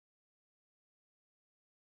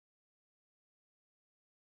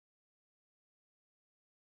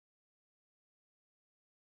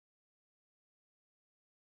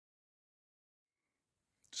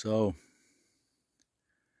So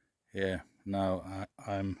yeah, now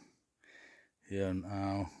I'm here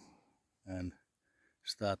now and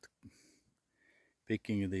start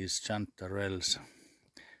picking these Chantarels.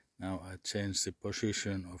 Now I change the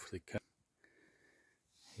position of the camera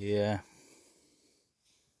here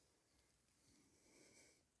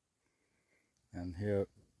and here.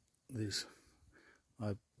 This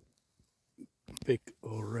I picked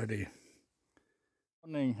already.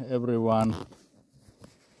 Morning everyone.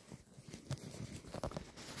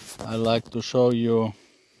 I like to show you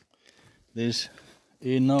this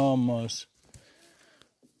enormous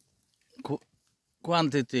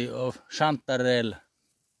quantity of Chantarel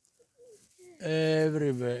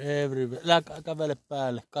everywhere. Älä kävele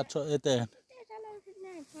päälle, katso eteen.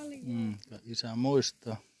 Isä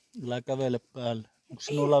muistaa. Älä kävele päälle. Onko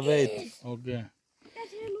sinulla veitä? Okay.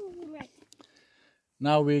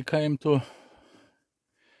 Now we came to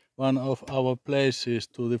one of our places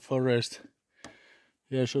to the forest.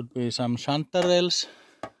 Here should be some Chantarels.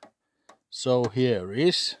 So here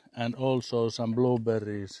is, and also some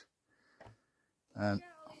blueberries. And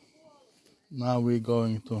now we're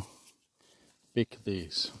going to pick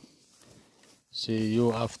these. See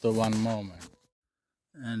you after one moment.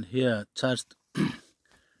 And here, just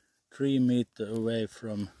 3 meters away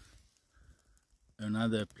from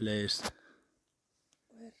another place.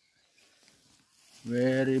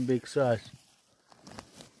 Very big size.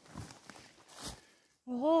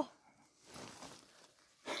 Oh.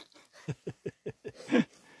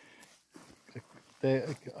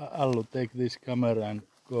 Allu, take this camera and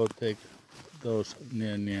go take those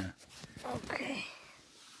near. Okay.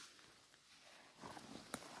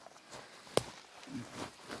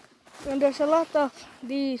 And there's a lot of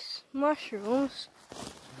these mushrooms.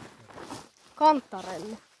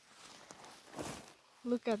 Chntarels.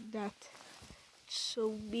 Look at that. It's so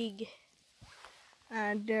big.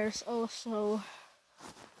 And there's also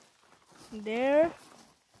there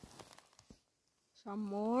some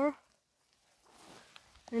more.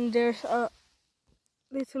 And there's a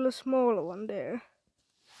little small one there.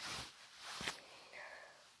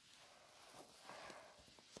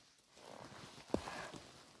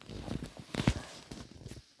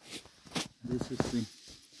 This is the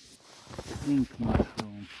pink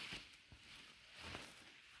mushroom.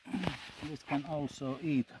 This can also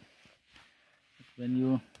eat. When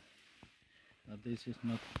you, but this is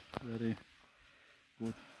not very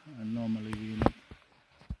good, and normally we not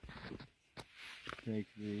take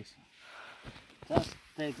these. Just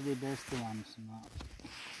take the best ones now.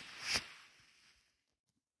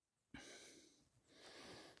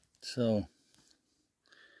 So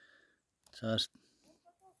just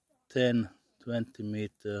 10-20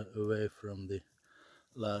 meters away from the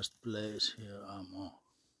last place, here are more.